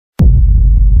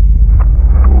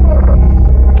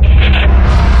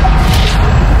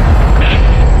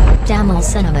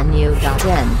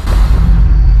tamilcinemanew.in.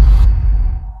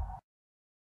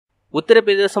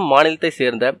 Uttar Pradesh மாநிலத்தை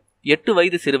சேர்ந்த 8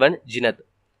 வயது சிறுவன் ஜினத்.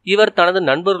 இவர் தனது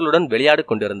நண்பர்களுடன் விளையாடிக்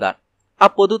கொண்டிருந்தார்.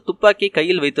 அப்போது துப்பாக்கியை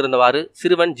கையில் வைத்திருந்தவாறு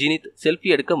சிறுவன் ஜினித் செல்ஃபி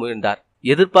எடுக்க முயன்றார்.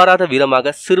 எதிர்பாராத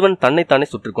விதமாக சிறுவன் தன்னைத்தானே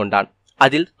சுட்டுக் கொண்டான்.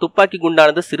 அதில் துப்பாக்கி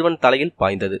குண்டானது சிறுவன் தலையில்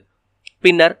பாய்ந்தது.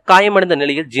 பின்னர் காயமடைந்த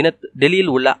நிலையில் ஜினத்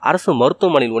டெல்லியில் உள்ள அரசு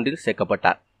மருத்துவமனையில் ஒன்றில்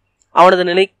சேர்க்கப்பட்டார். அவனது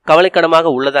நிலை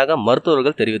கவலைக்கிடமாக உள்ளதாக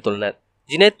மருத்துவர்கள் தெரிவித்துள்ளனர்.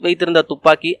 ஜினத் வைத்திருந்த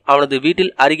துப்பாக்கி அவனது வீட்டில்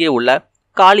அருகே உள்ள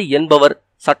காளி என்பவர்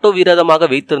சட்டவிரோதமாக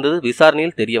வைத்திருந்தது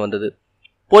விசாரணையில் தெரிய வந்தது.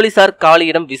 போலீசார்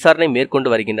காளியிடம் விசாரணை மேற்கொண்டு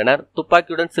வருகின்றனர்.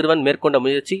 துப்பாக்கியுடன் சிறுவன் மேற்கொண்ட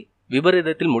முயற்சி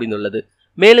விபரீதத்தில் முடிந்துள்ளது.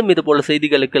 மேலும் இதுபோல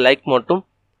செய்திகளுக்கு லைக் மற்றும்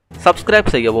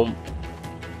சப்ஸ்கிரைப் செய்யவும்.